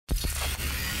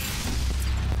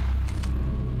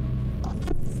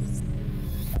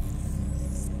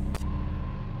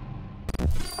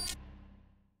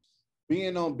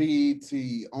Being on BET,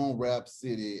 on Rap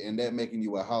City, and that making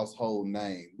you a household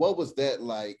name, what was that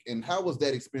like? And how was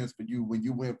that experience for you when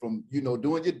you went from,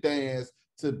 doing your dance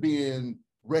to being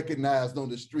recognized on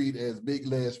the street as Big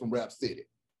Les from Rap City?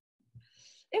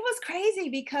 It was crazy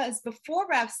because before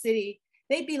Rap City,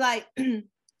 they'd be like,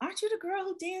 aren't you the girl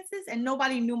who dances? And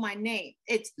nobody knew my name.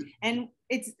 It's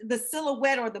the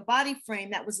silhouette or the body frame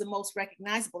that was the most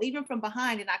recognizable, even from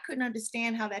behind. And I couldn't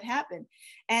understand how that happened.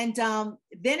 And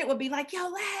then it would be like, yo,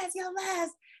 Les.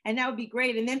 And that would be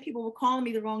great. And then people were calling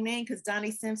me the wrong name because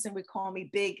Donnie Simpson would call me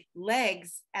Big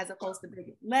Legs as opposed to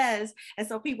Big Les. And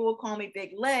so people would call me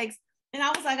Big Legs. And I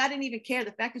was like, I didn't even care.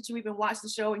 The fact that you even watched the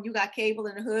show and you got cable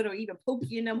in the hood or even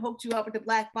Pookie and them hooked you up with the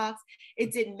black box,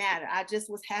 it didn't matter. I just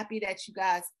was happy that you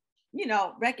guys,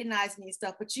 recognized me and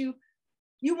stuff. But you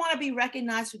want to be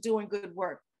recognized for doing good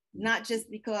work, not just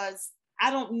because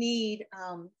I don't need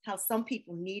how some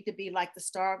people need to be like the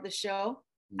star of the show.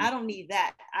 I don't need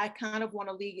that. I kind of want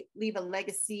to leave a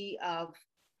legacy of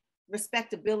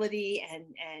respectability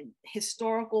and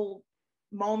historical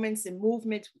moments and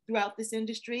movements throughout this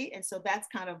industry. And so that's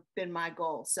kind of been my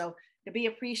goal. So to be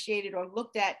appreciated or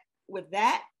looked at with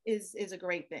that is a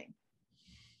great thing.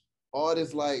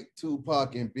 Artists like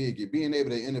Tupac and Biggie, being able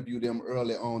to interview them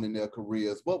early on in their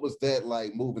careers, what was that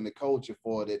like moving the culture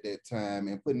forward at that time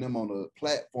and putting them on a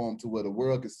platform to where the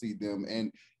world could see them?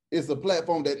 And it's a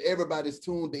platform that everybody's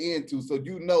tuned into. So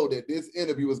that this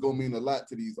interview is going to mean a lot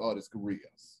to these artists'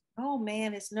 careers. Oh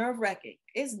man, it's nerve-wracking.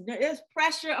 It's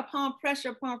pressure upon pressure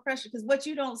upon pressure, because what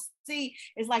you don't see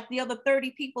is like the other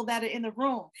 30 people that are in the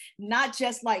room, not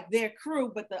just like their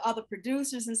crew, but the other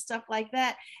producers and stuff like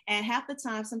that. And half the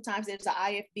time, sometimes there's an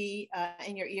IFB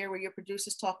in your ear where your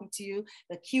producer's talking to you,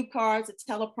 the cue cards, the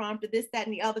teleprompter, this, that,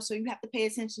 and the other. So you have to pay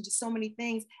attention to so many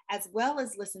things as well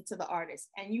as listen to the artist.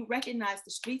 And you recognize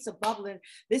the streets are bubbling.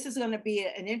 This is going to be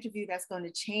an interview that's going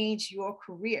to change your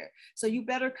career. So you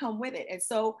better come with it. And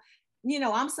so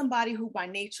I'm somebody who by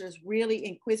nature is really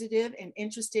inquisitive and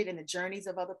interested in the journeys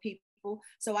of other people.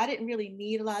 So I didn't really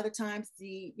need a lot of the times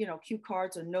the, cue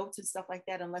cards or notes and stuff like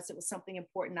that, unless it was something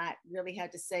important I really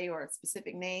had to say or a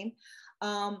specific name.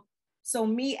 So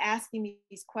me asking me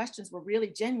these questions were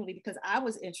really genuinely because I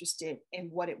was interested in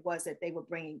what it was that they were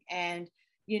bringing and,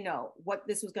 what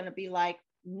this was going to be like.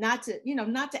 Not to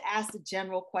ask the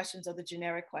general questions or the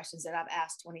generic questions that I've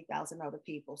asked 20,000 other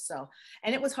people. So,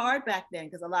 and it was hard back then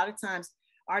because a lot of times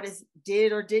artists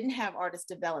did or didn't have artist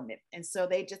development. And so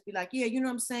they just be like, yeah, you know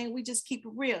what I'm saying? We just keep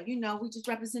it real. We just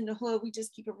represent the hood. We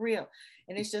just keep it real.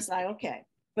 And it's just like, okay.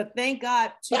 But thank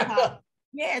God Tupac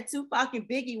and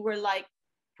Biggie were like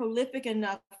prolific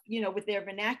enough, with their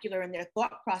vernacular and their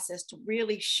thought process to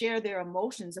really share their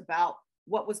emotions about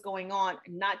what was going on,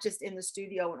 not just in the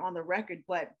studio and on the record,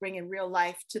 but bringing real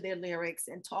life to their lyrics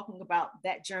and talking about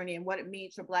that journey and what it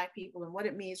means for Black people and what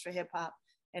it means for hip hop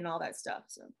and all that stuff.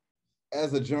 So,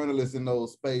 as a journalist in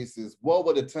those spaces, what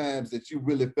were the times that you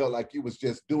really felt like you was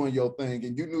just doing your thing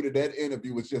and you knew that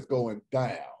interview was just going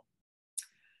down?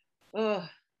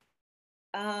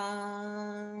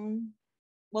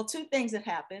 Well, two things have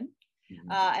happened.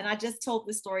 And I just told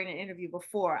this story in an interview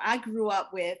before. I grew up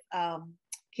with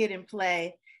Kid and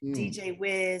Play, DJ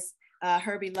Wiz,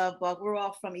 Herbie Lovebug. We're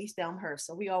all from East Elmhurst.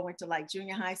 So we all went to like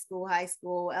junior high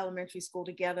school, elementary school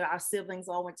together. Our siblings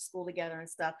all went to school together and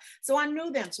stuff. So I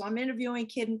knew them. So I'm interviewing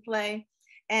Kid and Play.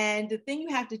 And the thing you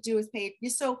have to do is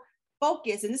you're so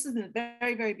focused, and this is in the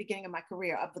very, very beginning of my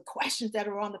career, of the questions that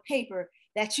are on the paper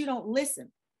that you don't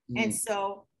listen. And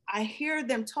so I hear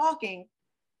them talking.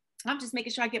 I'm just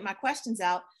making sure I get my questions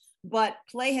out. But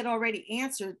Play had already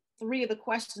answered 3 of the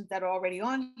questions that are already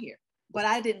on here, but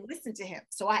I didn't listen to him.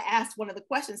 So I asked one of the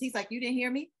questions. He's like, you didn't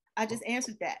hear me? I just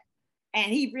answered that.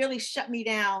 And he really shut me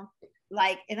down.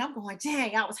 And I'm going,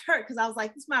 dang, I was hurt because I was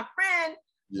like, this is my friend.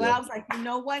 Yeah. But I was like, you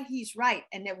know what? He's right.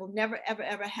 And it will never, ever,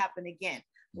 ever happen again.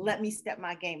 Let me step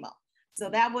my game up. So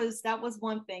that was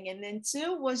one thing. And then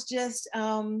 2 was just,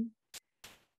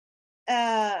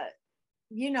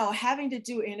 having to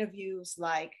do interviews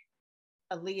like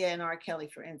Aaliyah and R. Kelly,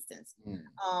 for instance,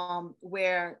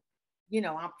 where,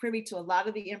 I'm privy to a lot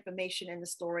of the information in the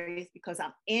stories because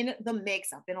I'm in the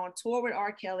mix. I've been on tour with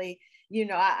R. Kelly, and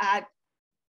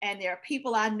there are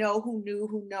people I know who knew,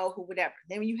 who know, who whatever.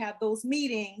 Then when you have those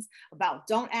meetings about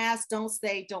don't ask, don't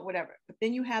say, don't whatever. But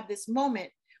then you have this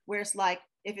moment where it's like,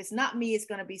 if it's not me, it's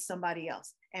going to be somebody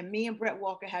else. And me and Brett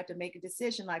Walker had to make a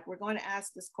decision, like, we're going to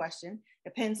ask this question.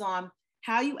 Depends on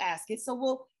how you ask it.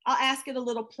 So I'll ask it a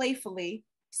little playfully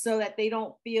so that they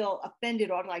don't feel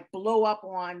offended or like blow up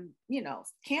on,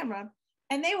 camera.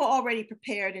 And they were already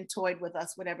prepared and toyed with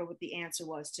us, whatever what the answer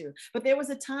was too. But there was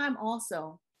a time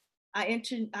also I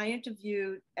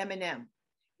interviewed Eminem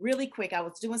really quick. I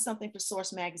was doing something for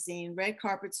Source Magazine, Red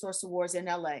Carpet Source Awards in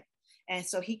LA. And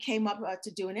so he came up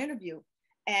to do an interview.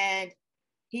 And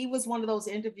he was one of those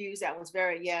interviews that was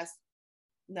very, yes,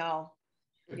 no,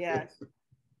 yes,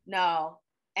 no.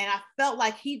 And I felt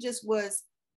like he just was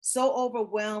so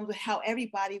overwhelmed with how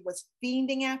everybody was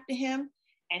fiending after him.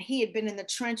 And he had been in the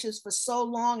trenches for so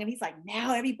long. And he's like,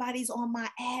 now everybody's on my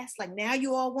ass. Like, now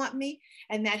you all want me.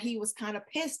 And that he was kind of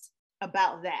pissed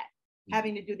about that,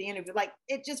 having to do the interview. Like,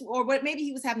 it just, or maybe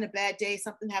he was having a bad day.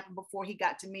 Something happened before he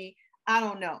got to me. I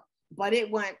don't know. But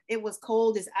it was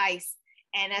cold as ice.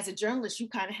 And as a journalist, you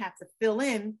kind of have to fill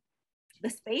in the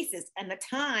spaces and the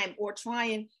time, or try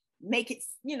and make it,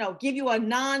 give you a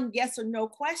non-yes or no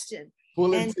question.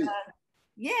 And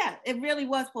yeah, it really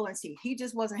was pulling teeth. He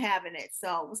just wasn't having it.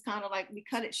 So it was kind of like we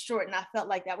cut it short, and I felt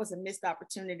like that was a missed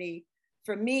opportunity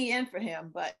for me and for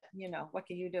him. But what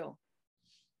can you do?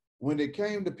 When it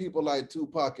came to people like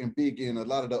Tupac and Biggie and a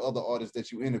lot of the other artists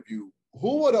that you interviewed,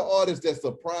 who were the artists that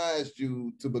surprised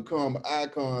you to become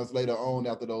icons later on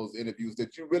after those interviews,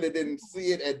 that you really didn't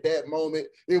see it at that moment?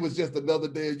 It was just another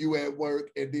day you at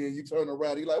work, and then you turn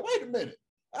around and you're like, wait a minute,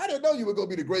 I didn't know you were going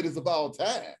to be the greatest of all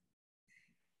time.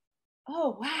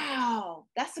 Oh, wow.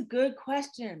 That's a good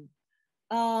question.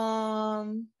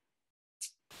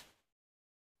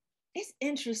 It's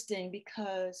interesting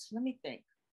because, let me think.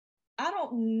 I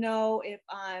don't know if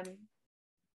I'm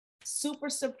super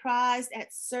surprised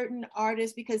at certain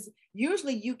artists, because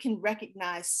usually you can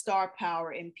recognize star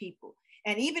power in people.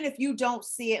 And even if you don't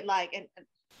see it, like, and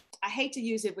I hate to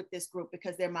use it with this group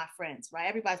because they're my friends, right?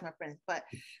 Everybody's my friends. But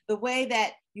the way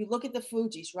that you look at the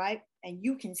Fugees, right? And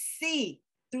you can see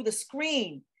through the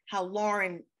screen how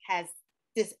Lauren has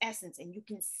this essence, and you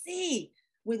can see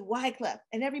with Wyclef,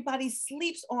 and everybody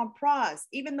sleeps on Pras,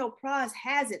 even though Pras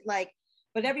has it, like,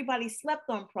 but everybody slept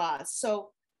on Pras. So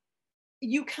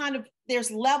you kind of,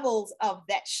 there's levels of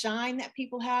that shine that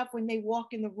people have when they walk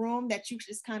in the room that you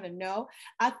just kind of know.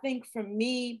 I think for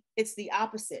me, it's the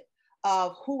opposite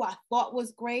of who I thought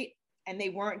was great and they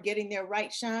weren't getting their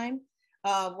right shine.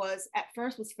 Was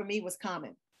for me was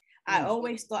Common. I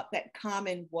always thought that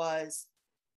Common was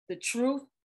the truth,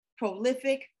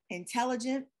 prolific,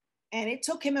 intelligent, and it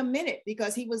took him a minute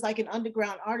because he was like an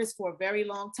underground artist for a very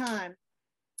long time.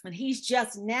 And he's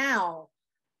just now,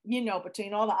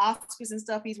 between all the Oscars and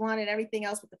stuff he's won and everything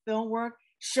else with the film work,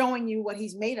 showing you what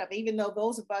he's made of. Even though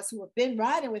those of us who have been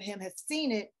riding with him have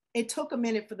seen it, it took a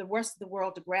minute for the rest of the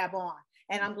world to grab on.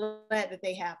 And I'm glad that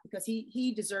they have, because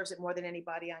he deserves it more than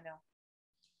anybody I know.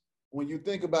 When you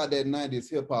think about that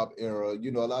 90s hip hop era, a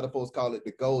lot of folks call it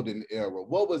the golden era.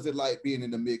 What was it like being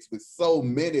in the mix with so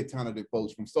many talented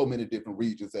folks from so many different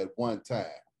regions at one time?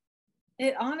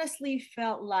 It honestly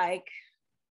felt like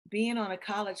being on a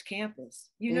college campus.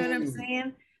 You know what I'm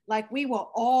saying? Like, we were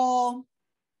all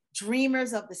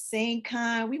dreamers of the same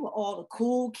kind. We were all the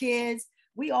cool kids.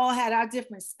 We all had our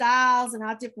different styles and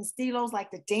our different stilos.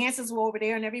 Like, the dancers were over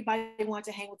there and everybody wanted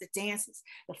to hang with the dancers.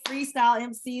 The freestyle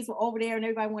MCs were over there and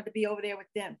everybody wanted to be over there with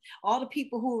them. All the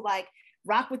people who like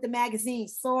rock with the magazine,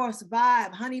 Source,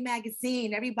 Vibe, Honey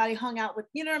Magazine, everybody hung out with,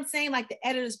 you know what I'm saying? Like the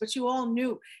editors, but you all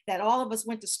knew that all of us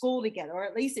went to school together, or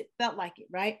at least it felt like it,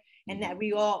 right? And that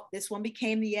we all, this one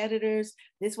became the editors,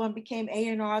 this one became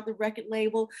A&R, the record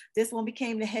label, this one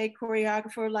became the head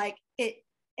choreographer. Like,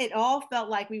 it all felt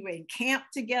like we were in camp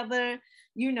together,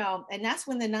 and that's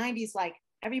when the 90s, like,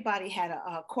 everybody had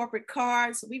a corporate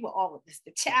card. So we were all of this,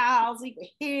 the Childs, we were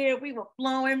here, we were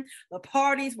flowing, the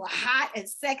parties were hot and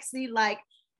sexy. Like,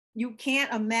 you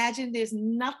can't imagine, there's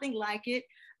nothing like it.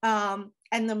 And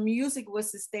the music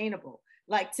was sustainable.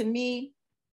 Like, to me,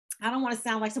 I don't want to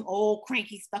sound like some old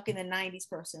cranky stuck in the 90s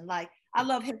person. Like, I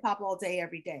love hip hop all day,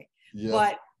 every day. Yeah.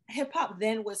 But hip hop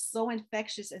then was so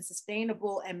infectious and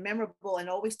sustainable and memorable, and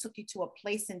always took you to a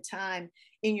place and time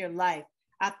in your life.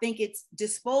 I think it's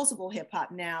disposable hip hop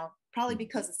now, probably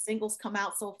because the singles come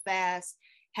out so fast.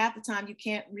 Half the time you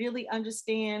can't really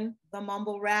understand the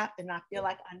mumble rap, and I feel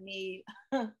like I need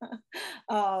a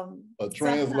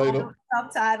translator,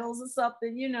 subtitles or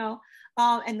something,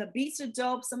 and the beats are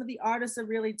dope. Some of the artists are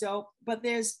really dope, but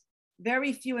there's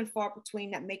very few and far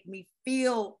between that make me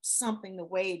feel something the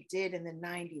way it did in the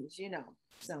 90s,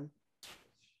 so.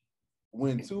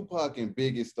 When Tupac and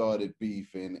Biggie started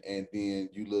beefing, and then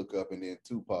you look up and then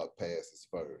Tupac passes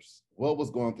first, what was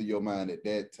going through your mind at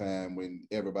that time when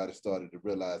everybody started to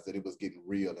realize that it was getting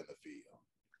real in the field?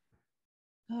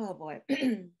 Oh boy.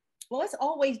 Well, it's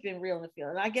always been real in the field.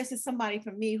 And I guess it's somebody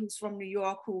from me who's from New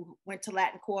York, who went to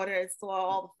Latin Quarter and saw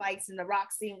all the fights in the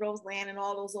rock scene, Roseland, and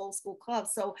all those old school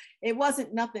clubs. So it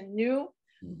wasn't nothing new.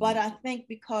 But I think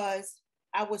because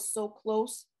I was so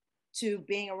close to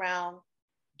being around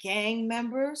gang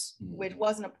members, which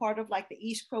wasn't a part of like the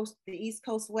East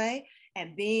Coast way,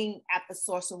 and being at the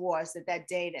Source Awards that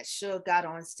day that Suge got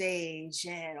on stage,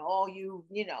 and all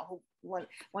you know, who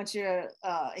once you're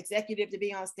executive to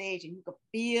be on stage, and you could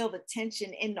feel the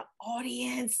tension in the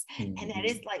audience, and that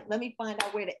it's like, let me find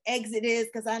out where the exit is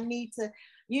because I need to,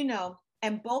 you know,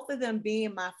 and both of them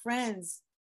being my friends,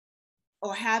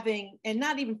 or having, and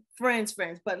not even friends,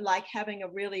 but like having a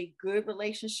really good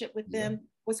relationship with them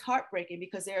was heartbreaking,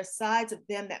 because there are sides of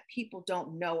them that people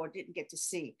don't know or didn't get to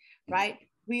see, right?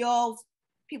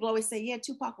 People always say, yeah,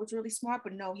 Tupac was really smart,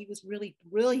 but no, he was really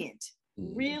brilliant,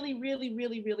 really, really,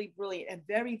 really, really brilliant, and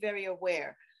very, very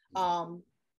aware.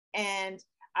 And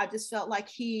I just felt like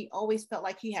he always felt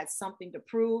like he had something to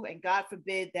prove, and God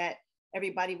forbid that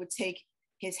everybody would take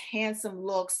his handsome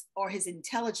looks or his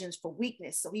intelligence for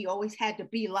weakness. So he always had to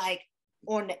be like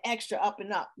on the extra up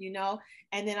and up, you know?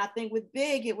 And then I think with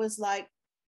Big, it was like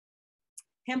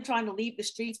him trying to leave the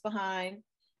streets behind.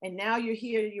 And now you're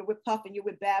here, you're with Puff and you're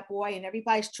with Bad Boy, and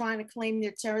everybody's trying to claim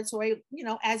their territory, you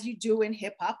know, as you do in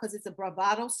hip hop, because it's a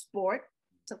bravado sport,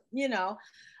 so, you know.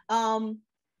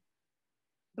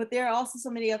 But there are also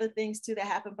so many other things too that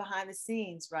happen behind the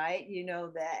scenes, right? You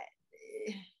know, that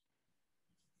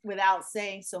without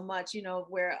saying so much, you know,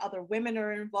 where other women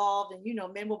are involved, and, you know,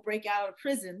 men will break out of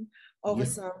prison over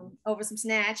some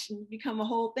snatch and become a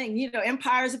whole thing. You know,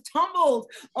 empires have tumbled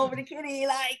over the kitty,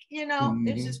 like, you know,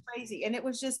 it's just crazy. And it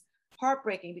was just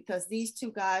heartbreaking, because these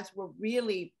two guys were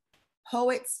really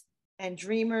poets and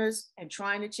dreamers and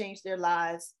trying to change their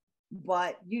lives.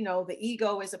 But, you know, the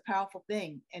ego is a powerful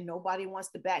thing, and nobody wants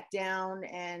to back down.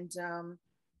 And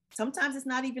sometimes it's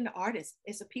not even the artist,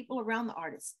 it's the people around the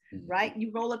artist, right?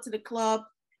 You roll up to the club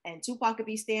and Tupac could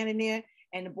be standing there,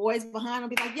 and the boys behind him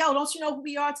be like, yo, don't you know who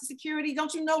we are to security?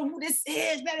 Don't you know who this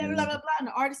is? Blah, blah, blah, blah, blah. And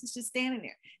the artist is just standing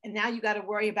there. And now you got to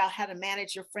worry about how to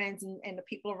manage your friends and the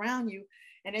people around you.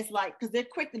 And it's like, because they're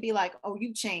quick to be like, oh,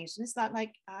 you changed. And it's not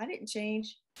like, I didn't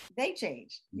change. They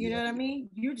changed. You know what I mean?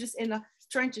 You're just in the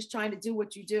trenches trying to do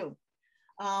what you do.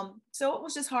 So it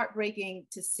was just heartbreaking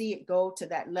to see it go to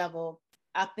that level.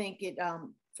 I think it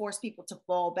forced people to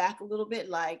fall back a little bit,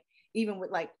 like even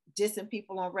with like dissing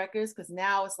people on records, because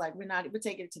now it's like we're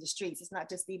taking it to the streets. It's not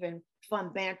just even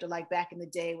fun banter like back in the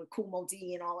day with Kumo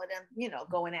D and all of them, you know,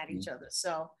 going at each other.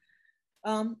 So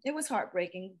it was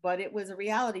heartbreaking, but it was a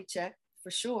reality check for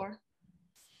sure.